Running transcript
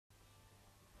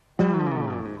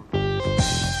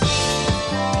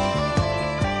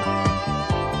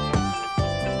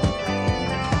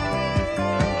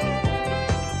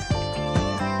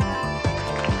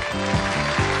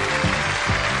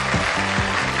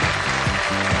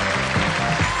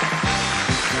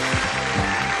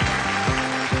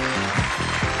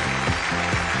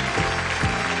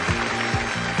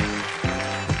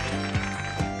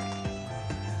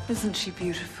Isn't she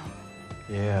beautiful?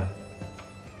 Yeah.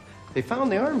 They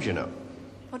found the arms, you know.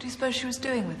 What do you suppose she was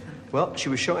doing with them? Well, she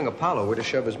was showing Apollo where to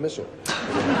shove his missile. It's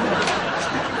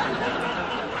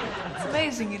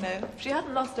amazing, you know. If she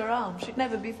hadn't lost her arm, she'd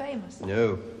never be famous.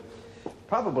 No.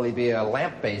 Probably be a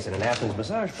lamp base in an Athens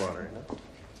massage parlor, you know?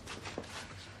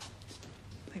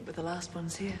 I think we're the last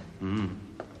ones here. You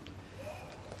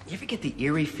ever get the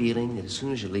eerie feeling that as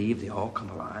soon as you leave, they all come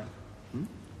alive?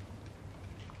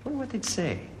 Wonder what they'd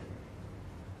say.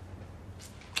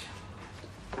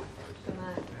 Good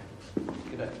night.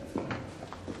 Good night.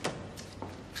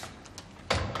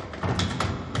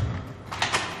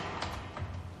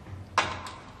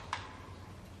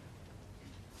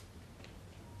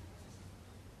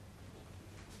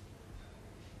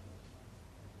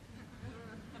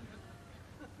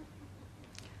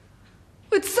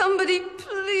 Would somebody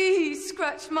please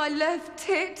scratch my left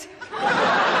tit?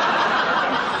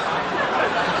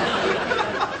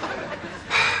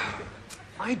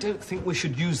 I don't think we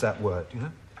should use that word, you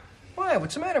know? Why?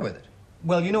 What's the matter with it?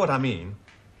 Well, you know what I mean.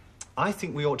 I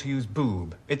think we ought to use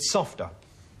boob. It's softer.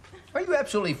 Are you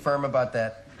absolutely firm about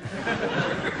that?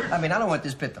 I mean, I don't want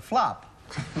this bit to flop.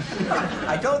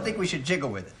 I don't think we should jiggle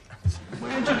with it.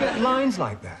 Where'd you get lines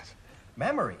like that?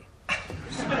 Memory.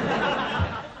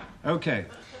 Okay.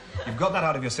 You've got that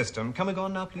out of your system. Can we go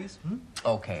on now, please?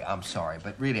 Okay, I'm sorry,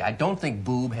 but really, I don't think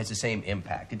boob has the same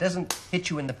impact. It doesn't hit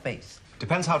you in the face.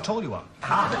 Depends how tall you are.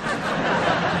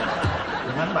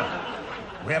 Remember,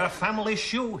 we're a family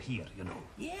show here, you know.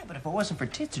 Yeah, but if it wasn't for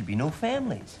tits, there'd be no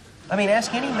families. I mean,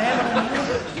 ask any man in the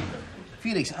universe.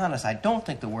 Felix, honest, I don't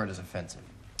think the word is offensive.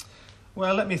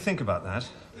 Well, let me think about that.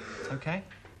 Okay?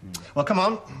 Well, come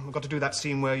on. We've got to do that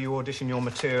scene where you audition your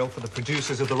material for the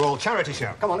producers of the Royal Charity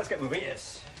Show. Come on, let's get moving.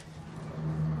 Yes.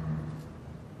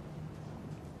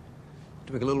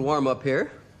 To make a little warm-up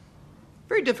here.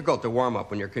 Very difficult to warm up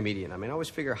when you're a comedian. I mean, I always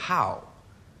figure how.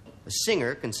 A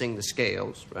singer can sing the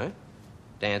scales, right?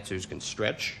 Dancers can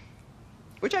stretch,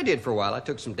 which I did for a while. I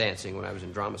took some dancing when I was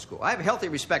in drama school. I have a healthy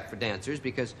respect for dancers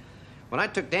because when I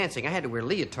took dancing, I had to wear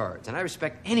leotards, and I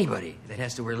respect anybody that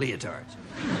has to wear leotards.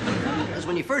 Because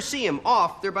when you first see them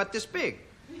off, they're about this big.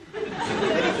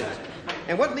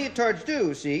 And what leotards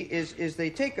do, see, is they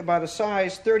take about a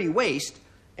size 30 waist,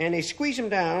 and they squeeze them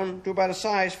down to about a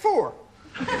size 4.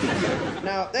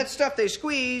 Now, that stuff they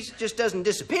squeeze just doesn't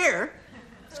disappear.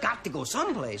 It's got to go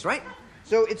someplace, right?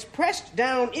 So it's pressed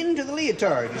down into the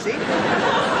leotard, you see?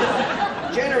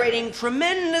 Generating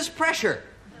tremendous pressure.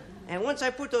 And once I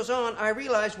put those on, I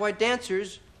realized why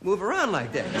dancers move around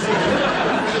like that.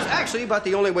 It's actually about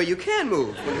the only way you can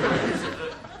move when you're dancing.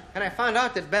 And I found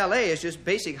out that ballet is just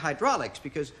basic hydraulics,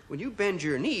 because when you bend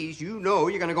your knees, you know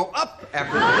you're going to go up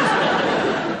afterwards.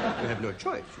 You have no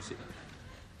choice, you see.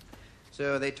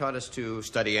 So they taught us to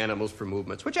study animals for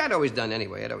movements, which I'd always done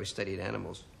anyway. I'd always studied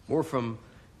animals, more from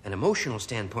an emotional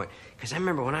standpoint. Because I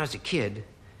remember when I was a kid,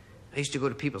 I used to go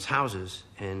to people's houses,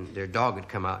 and their dog would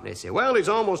come out, and they'd say, well, he's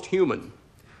almost human.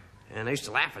 And I used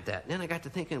to laugh at that. And then I got to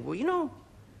thinking, well, you know,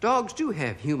 dogs do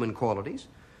have human qualities,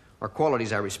 or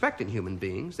qualities I respect in human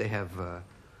beings. They have a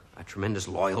tremendous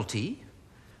loyalty,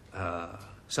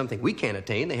 something we can't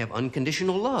attain. They have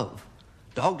unconditional love.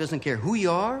 Dog doesn't care who you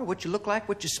are, what you look like,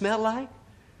 what you smell like.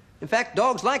 In fact,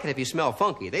 dogs like it if you smell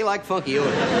funky. They like funky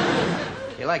odors.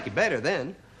 They like you better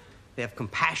then. They have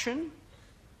compassion.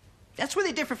 That's where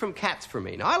they differ from cats for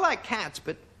me. Now, I like cats,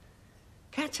 but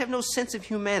cats have no sense of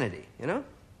humanity, you know?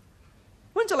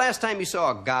 When's the last time you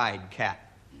saw a guide cat?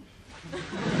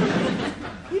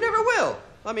 You never will.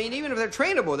 I mean, even if they're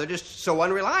trainable, they're just so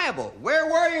unreliable. Where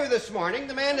were you this morning?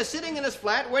 The man is sitting in his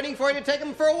flat waiting for you to take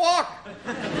him for a walk.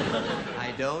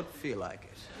 I don't feel like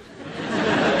it.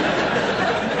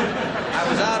 I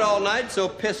was out all night, so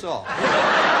piss off.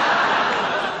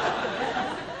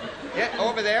 Get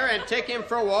over there and take him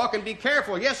for a walk, and be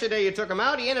careful. Yesterday you took him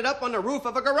out, he ended up on the roof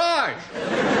of a garage.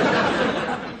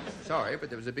 Sorry, but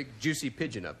there was a big juicy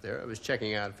pigeon up there. I was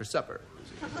checking out for supper.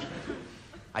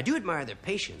 I do admire their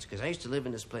patience, because I used to live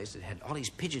in this place that had all these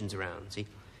pigeons around, see?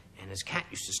 And this cat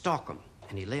used to stalk them,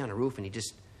 and he'd lay on the roof, and he'd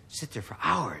just sit there for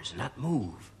hours and not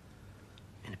move.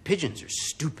 And the pigeons are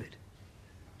stupid.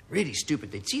 Really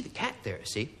stupid. They'd see the cat there,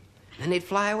 see? And then they'd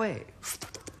fly away.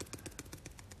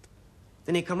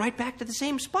 Then they'd come right back to the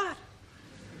same spot.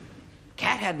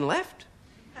 Cat hadn't left.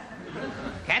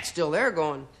 Cat's still there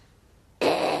going...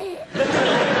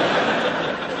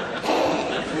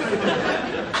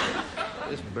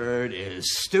 This bird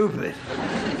is stupid.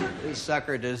 This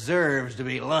sucker deserves to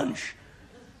be lunch.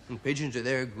 And pigeons are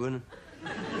there going...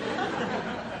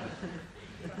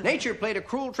 Nature played a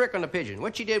cruel trick on the pigeon.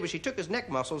 What she did was she took his neck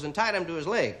muscles and tied them to his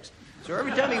legs. So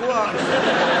every time he walks,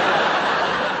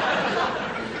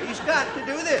 he's got to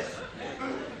do this.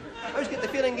 I always get the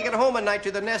feeling to get home at night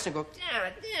to the nest and go,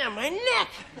 damn, my neck.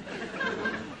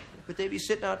 But they'd be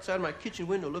sitting outside my kitchen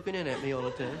window looking in at me all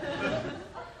the time.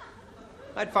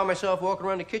 I'd find myself walking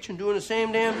around the kitchen doing the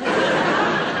same damn thing.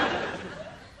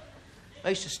 I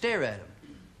used to stare at them.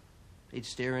 They'd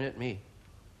stare in at me.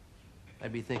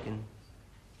 I'd be thinking,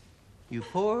 you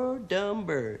poor dumb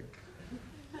bird.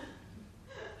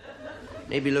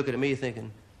 They'd be looking at me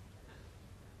thinking,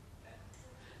 I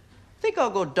think I'll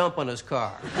go dump on his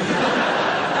car.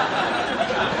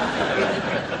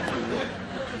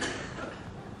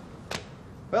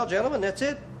 Well, gentlemen, that's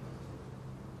it.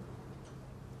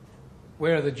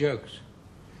 Where are the jokes?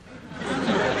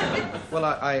 Well,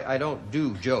 I don't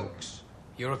do jokes.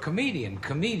 You're a comedian.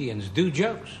 Comedians do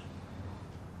jokes.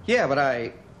 Yeah, but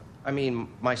I mean,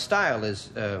 my style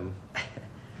is,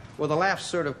 well, the laughs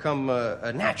sort of come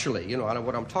naturally, you know, I know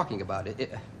what I'm talking about.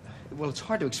 Well, it's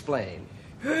hard to explain.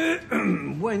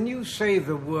 When you say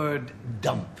the word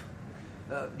dump,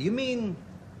 you mean...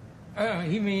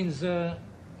 He means, I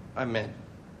meant...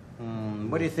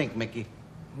 what do you think, Mickey?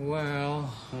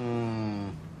 well...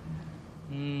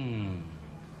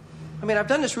 I mean, I've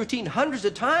done this routine hundreds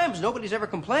of times. Nobody's ever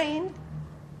complained.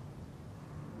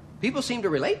 People seem to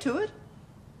relate to it.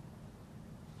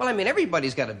 Well, I mean,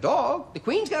 everybody's got a dog. The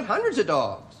Queen's got hundreds of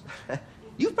dogs.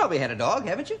 You've probably had a dog,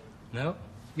 haven't you? No?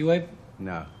 You, Abe?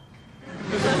 No.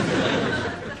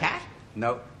 Cat?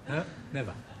 No. No?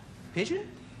 Never. Pigeon?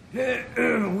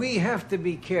 We have to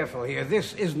be careful here.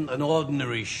 This isn't an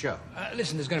ordinary show.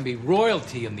 Listen, there's going to be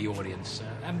royalty in the audience.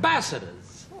 Ambassadors.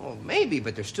 Oh, maybe,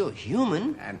 but they're still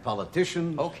human. And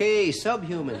politicians. Okay,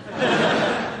 subhuman.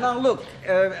 Now, look,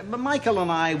 Michael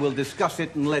and I will discuss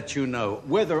it and let you know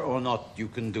whether or not you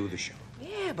can do the show.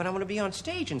 Yeah, but I want to be on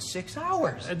stage in 6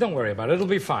 hours. Don't worry about it. It'll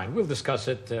be fine. We'll discuss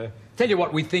it. Tell you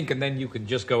what we think, and then you can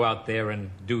just go out there and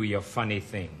do your funny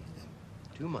thing.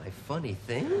 Do my funny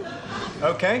thing?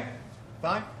 Okay.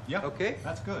 Fine. Yeah. Okay.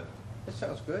 That's good. That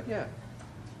sounds good, yeah.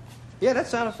 Yeah, that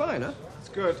sounded fine, huh? That's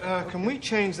good. Can we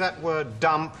change that word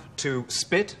dump to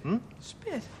spit?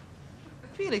 Spit?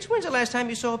 Felix, when's the last time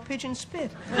you saw a pigeon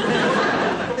spit?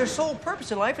 Their sole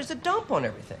purpose in life is to dump on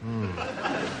everything.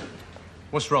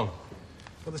 What's wrong?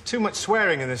 Well, there's too much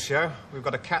swearing in this show. We've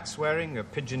got a cat swearing, a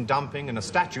pigeon dumping, and a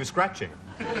statue scratching.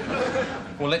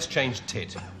 Well, let's change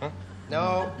tit. Huh?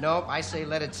 No, I say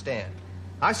let it stand.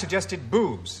 I suggested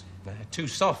boobs. Too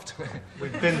soft.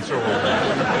 We've been through all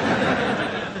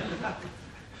that.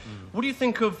 What do you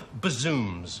think of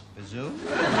bazooms? Bazoom?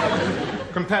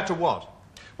 Compared to what?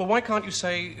 Well, why can't you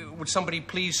say, would somebody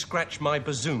please scratch my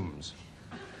bazooms?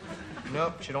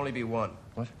 Nope, should only be one.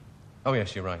 What? Oh,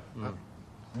 yes, you're right.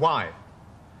 Why? Well,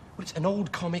 it's an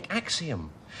old comic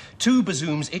axiom. 2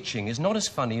 bazooms itching is not as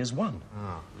funny as 1.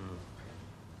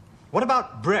 What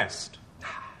about breast?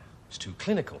 It's too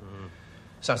clinical.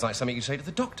 Sounds like something you say to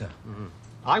the doctor.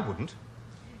 I wouldn't.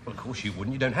 Well, of course you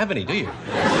wouldn't. You don't have any, do you?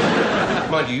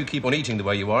 Mind you, you keep on eating the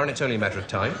way you are, and it's only a matter of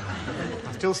time.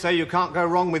 I still say you can't go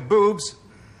wrong with boobs.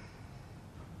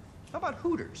 How about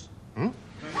Hooters? You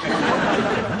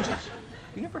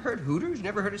never heard Hooters? You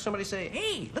never heard of somebody say,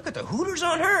 hey, look at the Hooters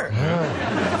on her?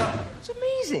 It's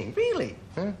amazing, really.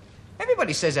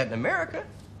 Everybody says that in America.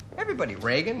 Everybody,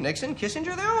 Reagan, Nixon,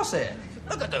 Kissinger, they all say it.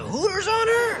 Look at the Hooters on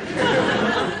her.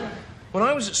 When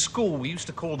I was at school, we used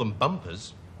to call them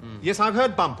bumpers. Yes, I've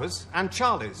heard bumpers and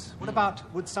Charlies. What about,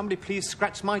 would somebody please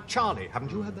scratch my Charlie?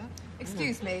 Haven't you heard that?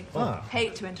 Excuse me.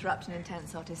 Hate to interrupt an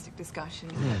intense artistic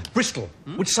discussion. Bristol.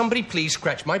 Would somebody please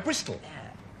scratch my Bristol?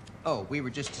 Oh, we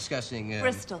were just discussing...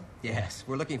 Bristol. Yes,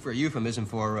 we're looking for a euphemism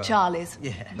for... Charlie's.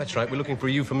 Yeah. That's right, we're looking for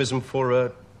a euphemism for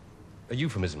a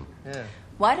euphemism. Yeah.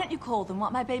 Why don't you call them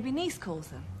what my baby niece calls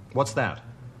them? What's that?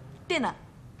 Dinner.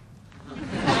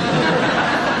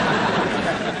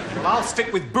 Well, I'll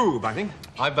stick with boob, I think.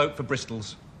 I vote for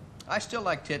Bristol's. I still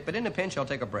like tit, but in a pinch, I'll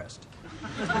take a breast.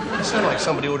 You sound like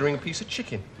somebody ordering a piece of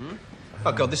chicken.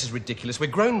 Oh, God, this is ridiculous. We're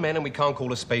grown men and we can't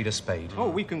call a spade a spade. Oh,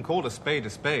 we can call a spade a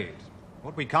spade.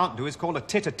 What we can't do is call a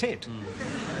tit a tit.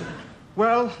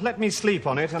 Well, let me sleep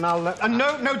on it and I'll...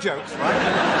 no jokes,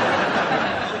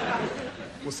 right?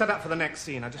 We'll set up for the next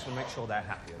scene. I just want to make sure they're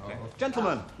happy, okay?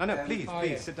 Gentlemen, no, please,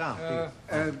 sit down,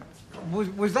 please.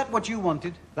 Was that what you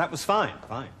wanted? That was fine.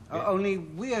 Only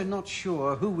we're not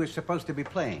sure who we're supposed to be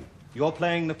playing. You're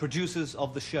playing the producers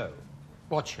of the show.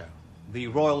 What show? The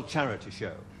Royal Charity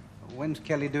Show. When's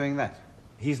Kelly doing that?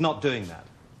 He's not doing that.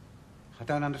 I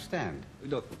don't understand.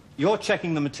 Look, you're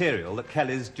checking the material that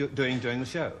Kelly's doing during the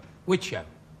show. Which show?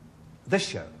 This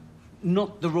show.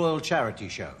 Not the Royal Charity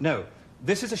Show. No,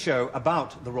 This is a show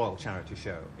about the Royal Charity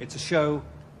Show. It's a show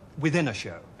within a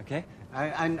show, okay?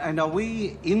 And are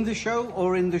we in the show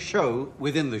or in the show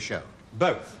within the show?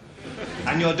 Both.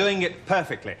 And you're doing it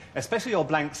perfectly, especially your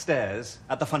blank stares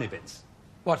at the funny bits.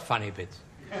 What funny bits?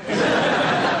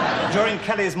 During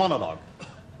Kelly's monologue.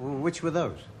 Which were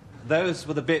those? Those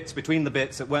were the bits between the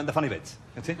bits that weren't the funny bits.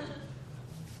 You see?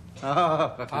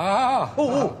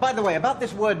 Oh, by the way, about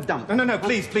this word dump. No,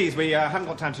 please, we haven't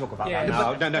got time to talk about that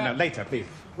now. No, later, please.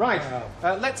 Right,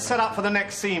 let's set up for the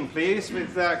next scene, please,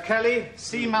 with Kelly,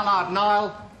 C. Mallard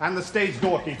Nile, and the stage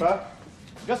doorkeeper.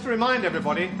 Just to remind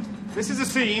everybody, this is a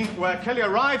scene where Kelly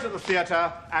arrives at the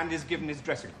theatre and is given his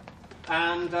dressing room.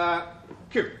 And,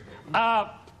 cue.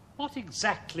 What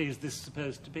exactly is this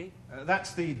supposed to be?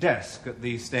 That's the desk at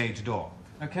the stage door,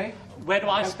 okay? Where do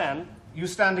I stand? You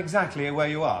stand exactly where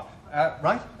you are.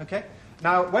 Right, okay.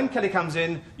 Now, when Kelly comes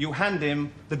in, you hand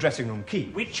him the dressing room key.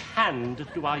 Which hand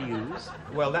do I use?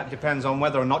 Well, that depends on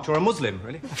whether or not you're a Muslim,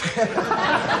 really.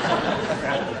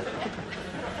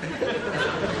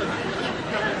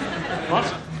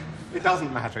 What? It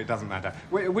doesn't matter.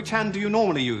 Which hand do you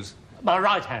normally use? My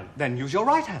right hand. Then use your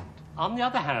right hand. On the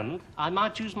other hand, I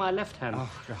might use my left hand.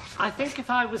 Oh, God. I think if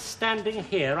I was standing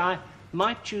here, I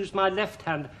might choose my left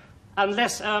hand.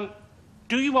 Unless,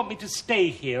 do you want me to stay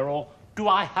here, or do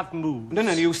I have moves? No,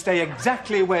 you stay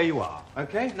exactly where you are,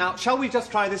 okay? Now, shall we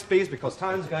just try this, please, because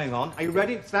time's going on. Are you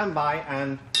ready? Stand by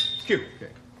and cue.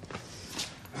 Okay.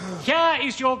 Here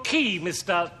is your key,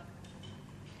 Mr...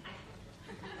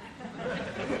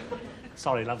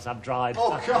 Sorry, loves, I'm dried.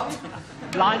 Oh, God.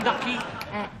 Blind ducky.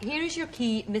 Here is your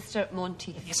key, Mr.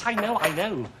 Monteith. Yes, I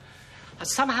know.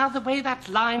 Somehow the way that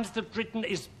line's written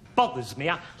bothers me.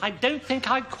 I don't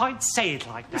think I'd quite say it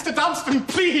like that. Mr. Dunstan,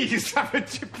 please!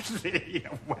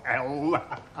 Well,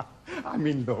 I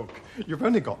mean, look, you've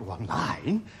only got one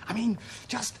line. I mean,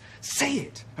 just say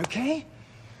it, okay?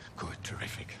 Good,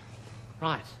 terrific.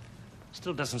 Right.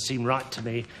 Still doesn't seem right to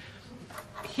me.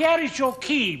 Here is your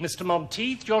key, Mr.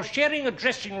 Monteith. You're sharing a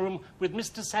dressing room with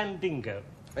Mr. Sandingo.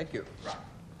 Thank you. Right.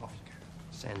 Off you go.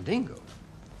 Sandingo?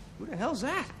 Who the hell's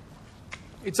that?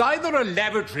 It's either a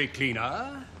lavatory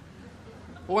cleaner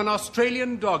or an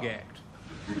Australian dog act.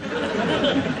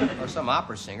 Or some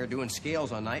opera singer doing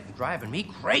scales all night and driving me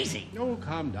crazy. Oh,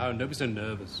 calm down. Don't be so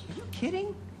nervous. Are you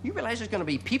kidding? You realize there's going to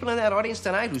be people in that audience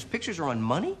tonight whose pictures are on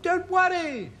money? Don't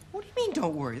worry. What do you mean,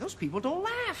 don't worry? Those people don't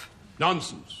laugh.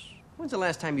 Nonsense. When's the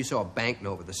last time you saw a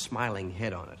banknote with a smiling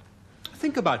head on it?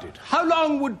 Think about it. How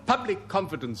long would public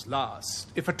confidence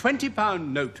last if a £20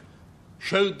 note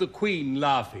showed the Queen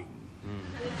laughing?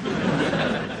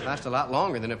 Last a lot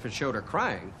longer than if it showed her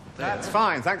crying. That's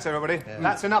fine. Thanks, everybody. Yeah.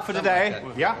 That's enough for today.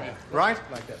 Like yeah? Right?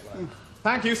 Like that.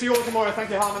 Thank you. See you all tomorrow. Thank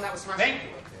you, Harman. That was smashing. Thank you.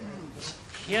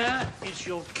 Here is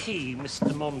your key,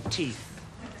 Mr. Monteith.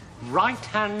 Right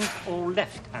hand or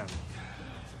left hand?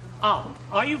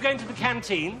 Are you going to the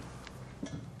canteen?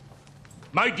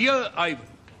 My dear Ivan,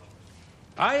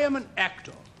 I am an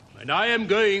actor, and I am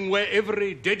going where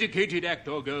every dedicated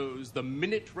actor goes the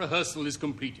minute rehearsal is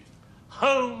completed.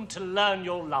 Home to learn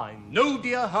your lines. No,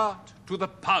 dear heart, to the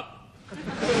pub.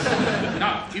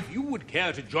 Now, if you would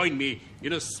care to join me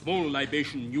in a small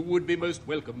libation, you would be most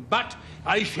welcome. But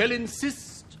I shall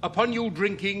insist upon you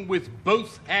drinking with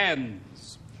both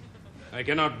hands. I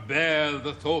cannot bear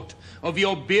the thought of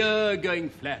your beer going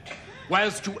flat,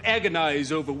 whilst you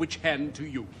agonize over which hand to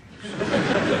use.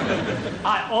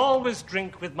 I always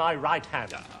drink with my right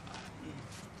hand.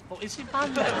 Or is it my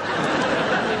left?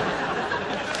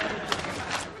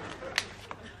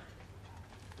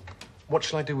 What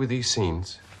shall I do with these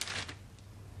scenes?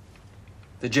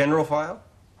 The general file?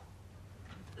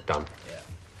 Done.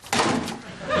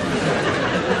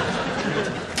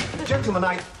 Gentlemen,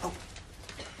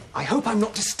 I hope I'm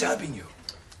not disturbing you.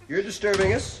 You're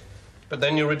disturbing us. But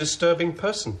then you're a disturbing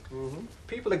person. Mm-hmm.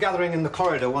 People are gathering in the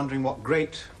corridor wondering what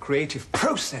great creative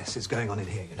process is going on in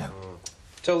here, you know.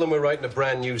 Tell them we're writing a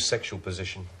brand new sexual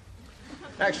position.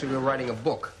 Actually, we're writing a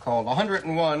book called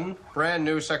 101 Brand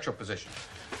New Sexual Positions.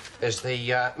 There's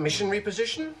the missionary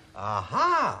position.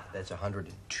 Aha! That's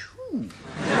 102. Now that you've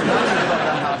got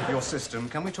that out of your system,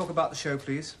 can we talk about the show,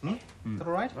 please? Is that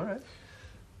all right? All right.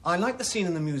 I like the scene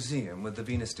in the museum with the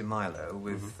Venus de Milo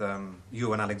with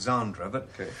you and Alexandra, but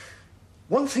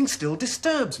one thing still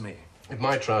disturbs me. If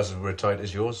my trousers were as tight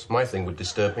as yours, my thing would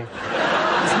disturb me.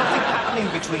 There's nothing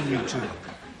happening between you two.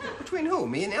 Between who?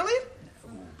 Me and Elliot?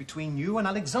 Between you and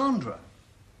Alexandra.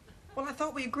 Well, I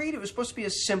thought we agreed it was supposed to be a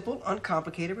simple,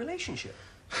 uncomplicated relationship.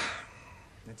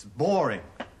 It's boring.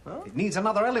 Huh? It needs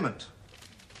another element.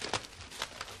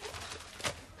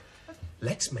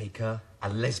 Let's make her a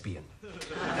lesbian.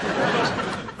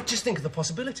 Just think of the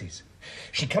possibilities.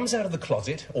 She comes out of the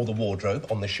closet or the wardrobe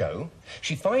on the show.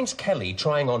 She finds Kelly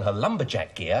trying on her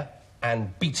lumberjack gear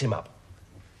and beats him up.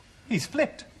 He's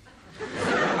flipped.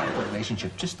 The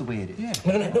relationship, just the way it is. Yeah.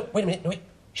 No, wait a minute, wait.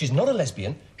 She's not a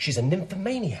lesbian. She's a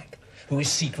nymphomaniac who is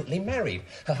secretly married.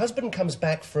 Her husband comes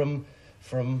back from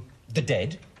the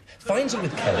dead, finds her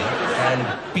with Kelly,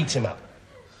 and beats him up.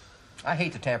 I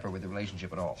hate to tamper with the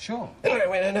relationship at all. Sure.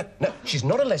 No. She's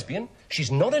not a lesbian.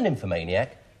 She's not a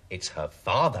nymphomaniac. It's her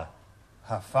father.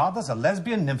 Her father's a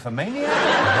lesbian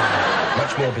nymphomaniac?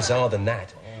 Much more bizarre than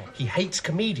that. He hates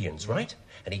comedians, right?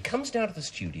 And he comes down to the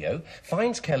studio,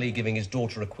 finds Kelly giving his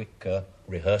daughter a quick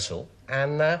rehearsal,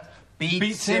 and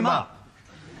beats him up.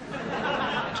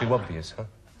 Too obvious, huh?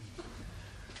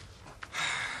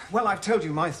 Well, I've told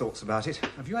you my thoughts about it.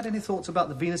 Have you had any thoughts about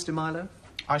the Venus de Milo?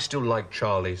 I still like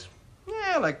Charlie's.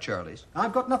 Yeah, I like Charlie's.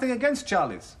 I've got nothing against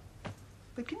Charlie's.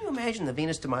 But can you imagine the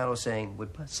Venus de Milo saying, "Would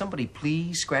somebody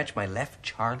please scratch my left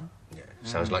Charlie?" Yeah,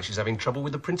 sounds like she's having trouble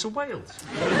with the Prince of Wales.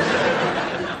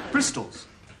 Bristol's.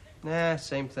 Nah,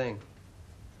 same thing.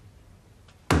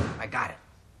 I got it.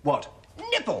 What?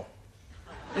 Nipple!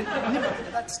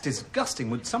 That's disgusting.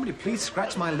 Would somebody please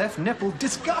scratch my left nipple?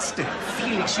 Disgusting!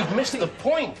 Felix, you've missed the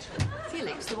point.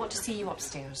 Felix, they want to see you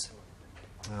upstairs.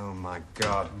 Oh, my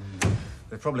God.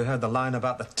 They probably heard the line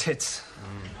about the tits.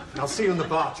 I'll see you in the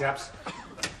bar, chaps.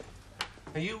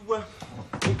 Are you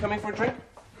coming for a drink?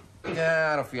 Yeah,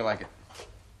 I don't feel like it.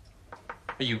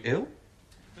 Are you ill?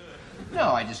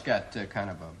 No, I just got kind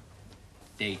of a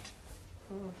date.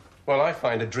 Well, I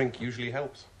find a drink usually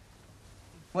helps.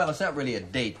 Well, it's not really a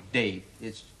date.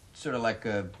 It's sort of like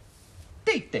a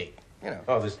date, you know.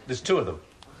 Oh, there's two of them.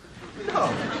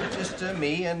 No, just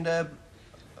me and,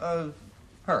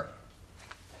 her.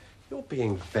 You're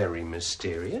being very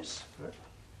mysterious.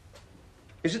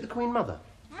 Is it the Queen Mother?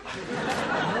 No,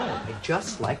 I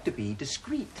just like to be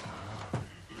discreet.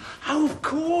 Oh, of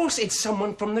course, it's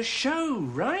someone from the show,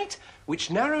 right? Which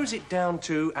narrows it down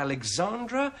to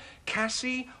Alexandra,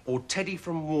 Cassie, or Teddy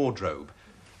from Wardrobe.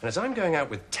 And as I'm going out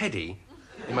with Teddy,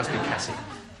 it must be Cassie.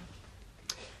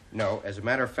 No, as a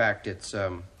matter of fact, it's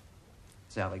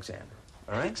Alexander.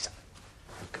 All right?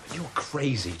 You're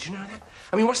crazy, do you know that?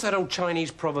 I mean, what's that old Chinese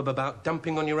proverb about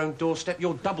dumping on your own doorstep?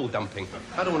 You're double dumping.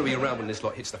 I don't want to be around when this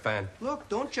lot hits the fan. Look,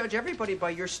 don't judge everybody by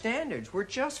your standards. We're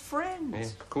just friends. Yeah,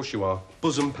 of course you are.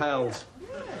 Bosom pals.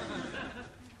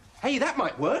 Hey, that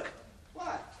might work.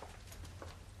 What?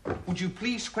 Would you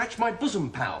please scratch my bosom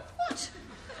pal? What?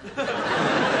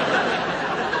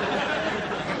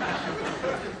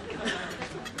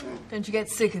 Don't you get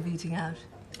sick of eating out?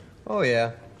 Oh,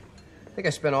 yeah. I think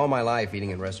I spent all my life eating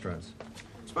in restaurants.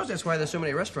 I suppose that's why there's so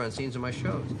many restaurant scenes in my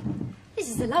shows. This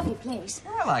is a lovely place.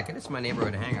 I like it. It's my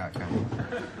neighborhood hangout kind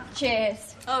of.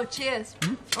 Cheers. Oh, cheers.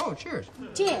 Oh, cheers.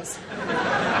 Cheers.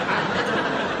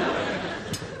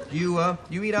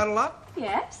 You eat out a lot?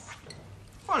 Yes.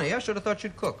 Funny, I should have thought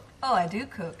you'd cook. Oh, I do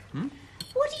cook.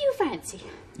 What do you fancy?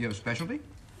 You have a specialty?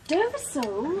 Dover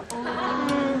sole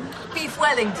or... Beef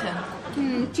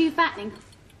Wellington. Too fattening.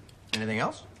 Anything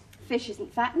else? Fish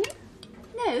isn't fattening.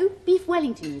 No, beef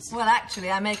Wellingtons. Well,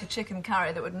 actually, I make a chicken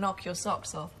curry that would knock your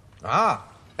socks off. Ah,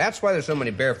 that's why there's so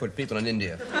many barefoot people in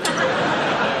India.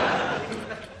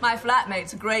 My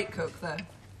flatmate's a great cook, though.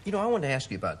 You know, I wanted to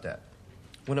ask you about that.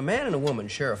 When a man and a woman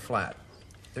share a flat,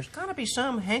 there's got to be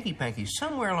some hanky-panky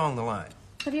somewhere along the line.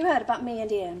 Have you heard about me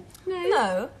and Ian?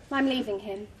 No. I'm leaving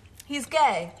him. He's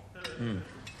gay.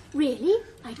 Really?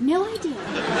 I'd no idea.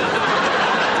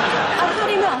 I've had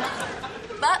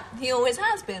enough. But he always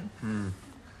has been.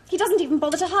 He doesn't even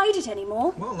bother to hide it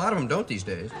anymore. Well, a lot of them don't these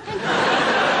days.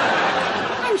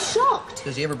 I'm shocked.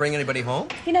 Does he ever bring anybody home?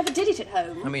 He never did it at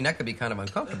home. I mean, that could be kind of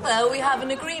uncomfortable. Well, we have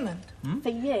an agreement. For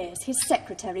years, his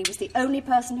secretary was the only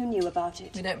person who knew about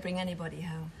it. We don't bring anybody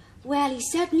home. Well, he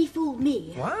certainly fooled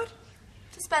me. What?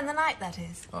 To spend the night, that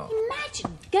is.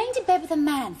 Imagine going to bed with a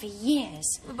man for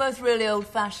years. We're both really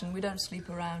old-fashioned. We don't sleep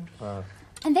around.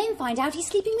 And then find out he's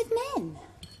sleeping with men.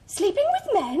 Sleeping with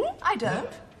men? I don't.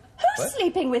 Who's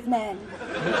sleeping with men?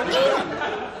 Ian.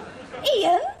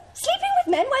 Ian? Sleeping with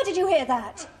men? Where did you hear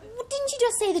that? Well, didn't you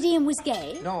just say that Ian was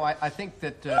gay? No, I think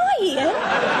that... My Ian?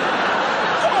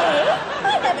 Gay?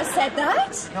 I never said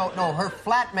that. No, her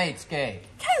flatmate's gay.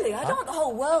 Kelly, I don't want the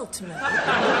whole world to know.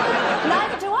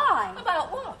 Neither do I.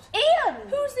 About what? Ian.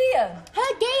 Who's Ian?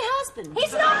 Her gay husband.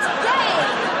 He's not gay.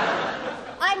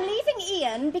 I'm leaving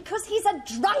Ian because he's a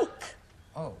drunk.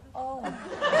 Oh.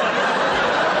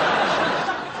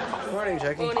 Morning,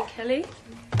 Jackie. Morning, Kelly.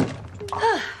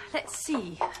 Let's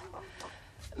see.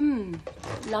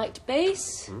 Light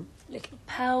base, little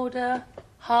powder,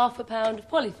 half a pound of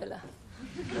polyfiller.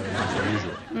 That's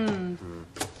unusual.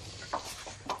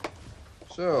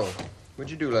 So, what'd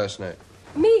you do last night?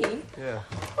 Me? Yeah.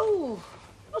 Oh,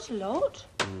 not a lot.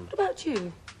 What about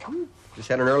you? Just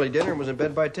had an early dinner and was in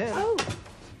bed by 10. Oh.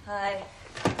 Hi.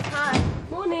 Hi.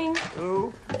 Morning.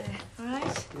 Oh. All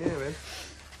right. Yeah, man.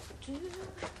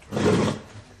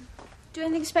 Do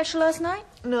anything special last night?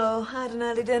 No, I had an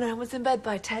early dinner and was in bed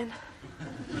by 10.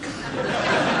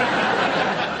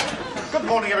 Good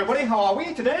morning, everybody. How are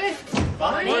we today?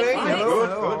 Morning. Good.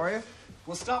 How are you?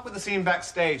 We'll start with the scene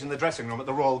backstage in the dressing room at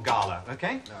the Royal Gala,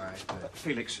 okay? All right.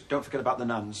 Felix, don't forget about the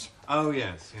nuns. Oh,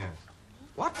 yes.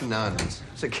 What nuns?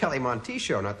 It's a Kelly Monteith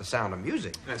show, not the Sound of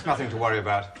Music. It's nothing to worry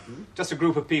about. Just a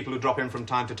group of people who drop in from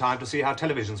time to time to see how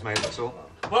television's made, that's all.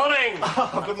 Morning!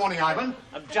 Good morning, Ivan.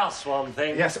 Just one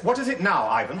thing. Yes, what is it now,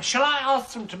 Ivan? Shall I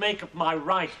ask them to make up my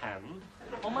right hand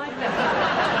or my left?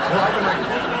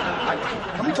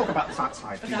 Ivan, can we talk about this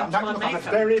outside, please? I'm a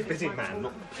very busy man.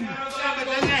 Look.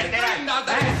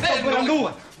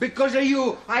 Because of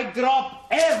you, I drop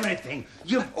everything.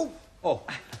 You... Oh,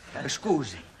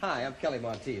 scusi. Hi, I'm Kelly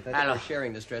Monteith. I think Hello. we're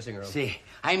sharing this dressing room. Si,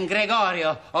 I'm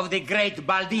Gregorio of the Great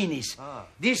Baldinis.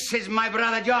 This is my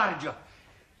brother Giorgio.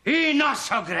 He not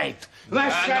so great.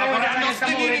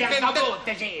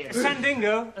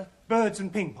 Sandingo, birds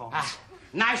and ping pongs.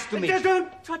 Nice to meet Just you.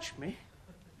 don't touch me.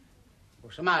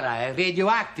 What's the matter?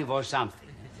 Radioactive or something?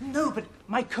 No, but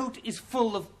my coat is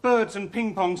full of birds and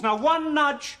ping pongs. Now, one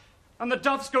nudge, and the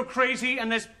doves go crazy,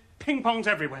 and there's ping pongs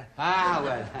everywhere. Ah,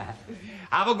 well.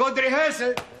 Have a good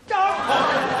rehearsal.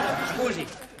 Scusi.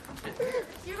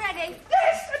 You ready?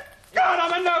 Yes! God,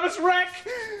 I'm a nervous wreck.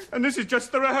 And this is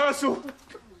just the rehearsal.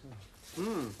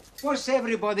 What's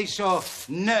everybody so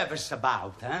nervous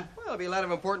about, huh? Well, there'll be a lot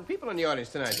of important people in the audience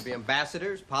tonight. There'll be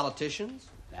ambassadors, politicians.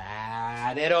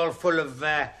 Ah, they're all full of,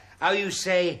 how you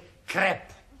say,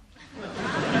 crepe.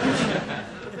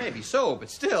 Maybe so, but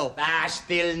still. Ah,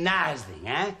 still nothing,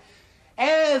 huh?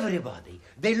 Everybody,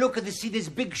 they look to see these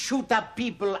big shoot-up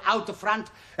people out the front.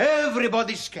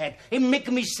 Everybody's scared. It make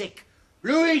me sick.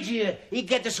 Luigi, he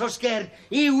get so scared,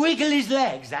 he wiggle his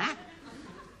legs, huh?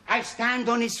 I stand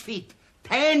on his feet,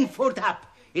 10 foot up.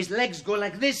 His legs go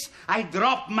like this, I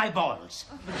drop my balls.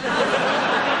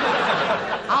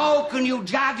 How can you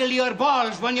juggle your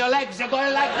balls when your legs are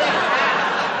going like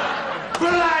that?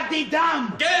 Bloody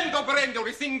dumb! Che comprendo,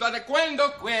 risingo da quando,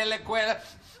 quelle.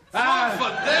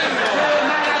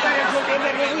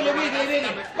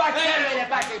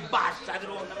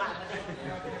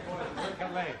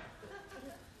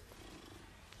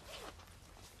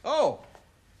 Oh,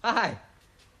 hi.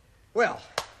 Well,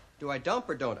 do I dump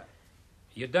or don't I?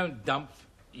 You don't dump,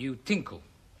 you tinkle.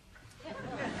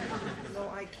 No,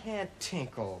 I can't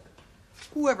tinkle.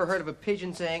 Who ever heard of a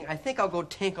pigeon saying, I think I'll go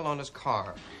tinkle on his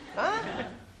car? Huh?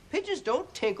 Pigeons don't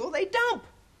tinkle, they dump.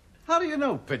 How do you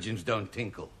know pigeons don't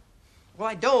tinkle? Well,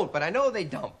 I don't, but I know they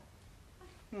dump.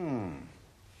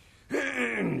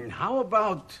 How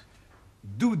about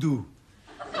doo-doo?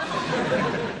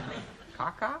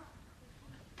 Caca?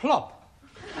 Plop.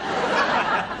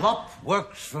 Plop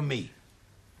works for me.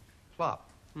 Plop.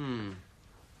 I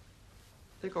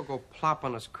think I'll go plop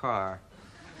on his car.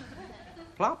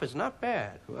 Plop is not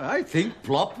bad. I think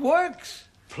plop works.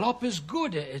 Plop is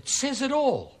good. It says it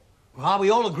all. Are we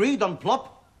all agreed on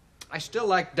plop? I still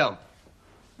like dump.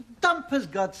 Dump has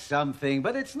got something,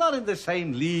 but it's not in the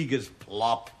same league as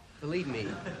plop. Believe me,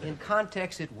 in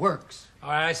context, it works. All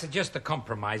right, I suggest a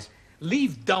compromise.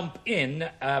 Leave dump in,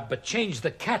 but change the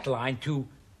cat line to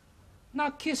now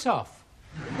kiss off.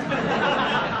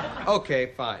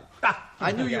 Okay, fine.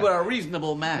 I knew you were a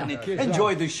reasonable man.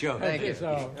 Enjoy the show. Thank you.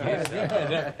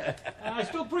 I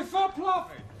still prefer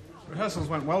plop. Rehearsals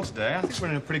went well today. I think we're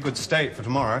in a pretty good state for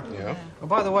tomorrow. Yeah. Oh,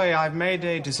 by the way, I've made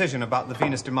a decision about the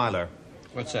Venus de Milo.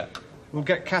 What's that? We'll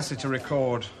get Cassie to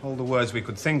record all the words we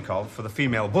could think of for the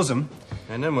female bosom.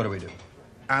 And then what do?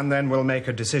 And then we'll make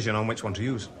a decision on which one to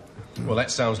use. Well, that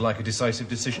sounds like a decisive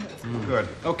decision. Good.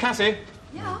 Oh, Cassie,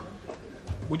 Yeah?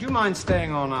 would you mind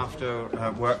staying on after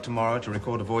work tomorrow to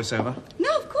record a voiceover?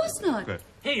 No, of course not. Good.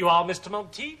 Here you are, Mr.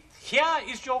 Monteith. Here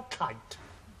is your kite.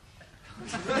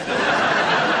 It's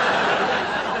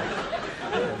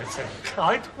a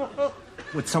kite.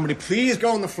 Would somebody please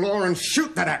go on the floor and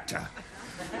shoot that actor?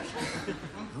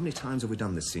 How many times have we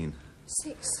done this scene?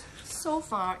 6. So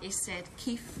far, it said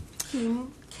Keith,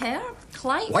 Kim, Care,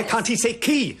 Clive. Why can't he say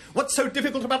key? What's so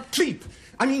difficult about creep?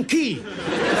 I mean key. He's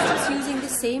just using the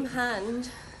same hand.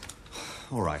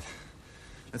 All right.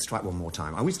 Let's try it one more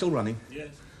time. Are we still running? Yes.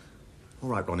 All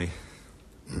right, Ronnie.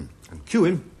 And cue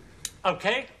him.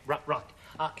 OK, right.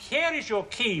 Here is your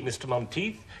key, Mr.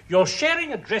 Monteith. You're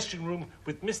sharing a dressing room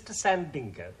with Mr.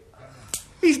 Sandingo.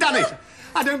 He's done it!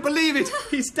 I don't believe it!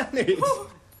 He's done it!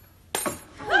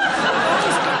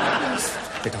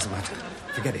 It doesn't matter.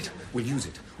 Forget it. We'll use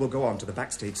it. We'll go on to the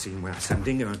backstage scene where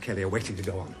Sandingo and Kelly are waiting to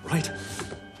go on, right?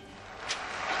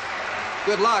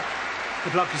 Good luck.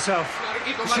 Good luck yourself.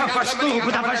 You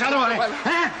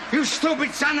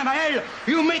stupid son of a hell!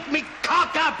 You make me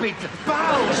cock up it!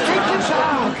 Bows! Take your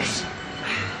bows!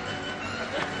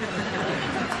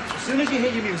 As soon as you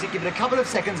hear your music, give it a couple of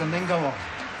seconds and then go on.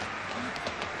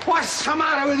 What's the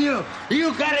matter with you?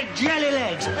 You got a jelly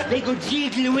legs. They go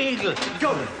jiggle wiggle.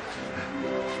 Go.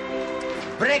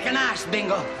 Break an ass,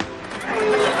 Bingo. Now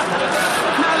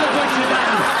look what you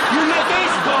done. You make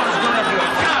these balls go everywhere.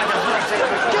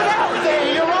 Get out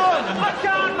there, you're on. I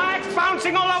can't, Max.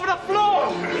 Bouncing all over the floor.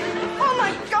 Oh,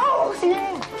 my God!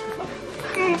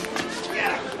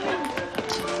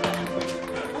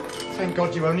 Thank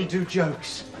God you only do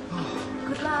jokes.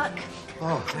 Good luck.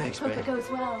 Oh, thanks, Hope it goes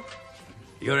well.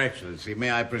 Your Excellency,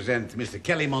 may I present Mr.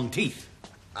 Kelly Monteith?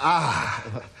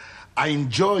 Ah, I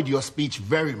enjoyed your speech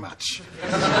very much.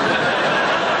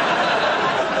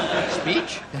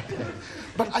 Speech?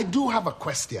 But I do have a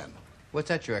question. What's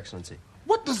that, Your Excellency?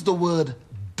 What does the word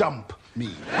dump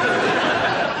mean?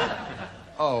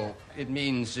 Oh, it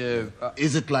means,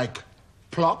 Is it like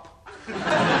plop?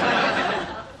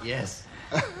 Yes.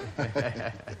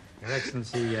 Your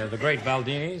Excellency, the great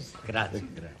Valdini's. Grazie.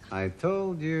 I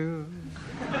told you.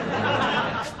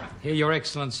 Here, Your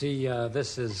Excellency,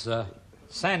 this is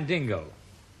Sandingo.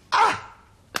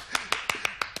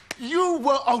 You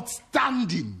were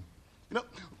outstanding. You know,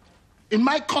 in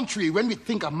my country, when we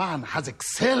think a man has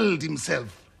excelled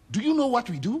himself, do you know what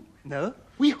we do? No.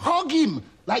 We hug him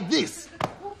like this.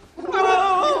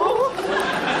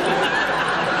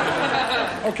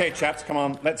 Okay, chaps, come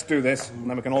on, let's do this. And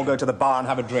then we can all go to the bar and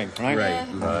have a drink, right?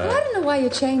 Well, I don't know why you're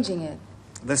changing it.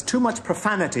 There's too much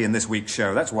profanity in this week's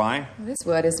show, that's why. This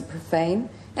word isn't profane.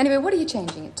 Anyway, what are you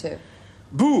changing it to?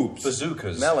 Boobs.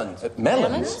 Bazookas. Melons.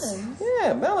 Melons?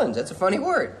 Yeah, melons. That's a funny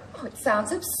word. Oh, it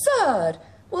sounds absurd.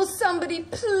 Will somebody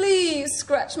please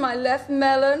scratch my left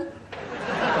melon?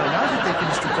 Well, now that they've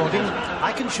finished recording,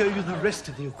 I can show you the rest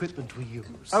of the equipment we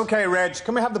use. Okay, Reg,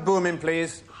 can we have the boom in,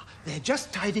 please? They're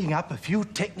just tidying up a few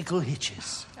technical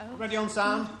hitches. Ready on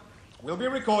sound? We'll be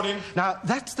recording. Now,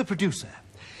 that's the producer.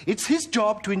 It's his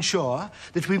job to ensure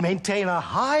that we maintain a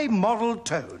high moral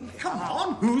tone. Come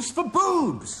on, who's for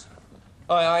boobs?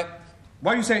 Aye.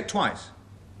 Why do you say it twice?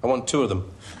 I want 2 of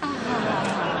them.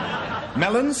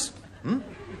 Melons?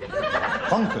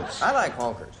 Honkers. I like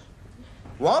honkers.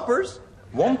 Whompers?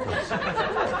 Wompers.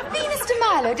 Venus de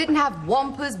Milo didn't have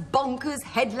whompers, bonkers,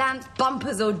 headlamps,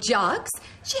 bumpers, or jugs.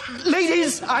 She had...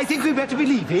 Ladies, I think we better be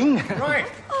leaving. Right.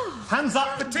 Hands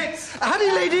up for tits. Honey,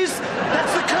 ladies,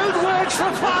 that's the code words for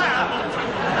fire.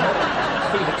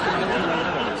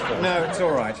 No, it's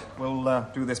all right. We'll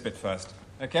do this bit first,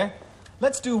 okay?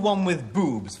 Let's do one with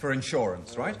boobs for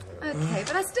insurance, right? Okay,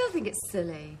 but I still think it's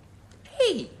silly.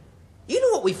 Hey, you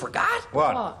know what we forgot?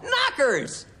 What?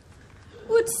 Knockers!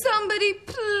 Would somebody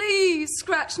please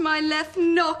scratch my left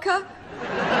knocker?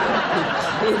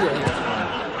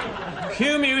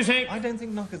 Cue music. I don't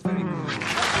think knockers very good.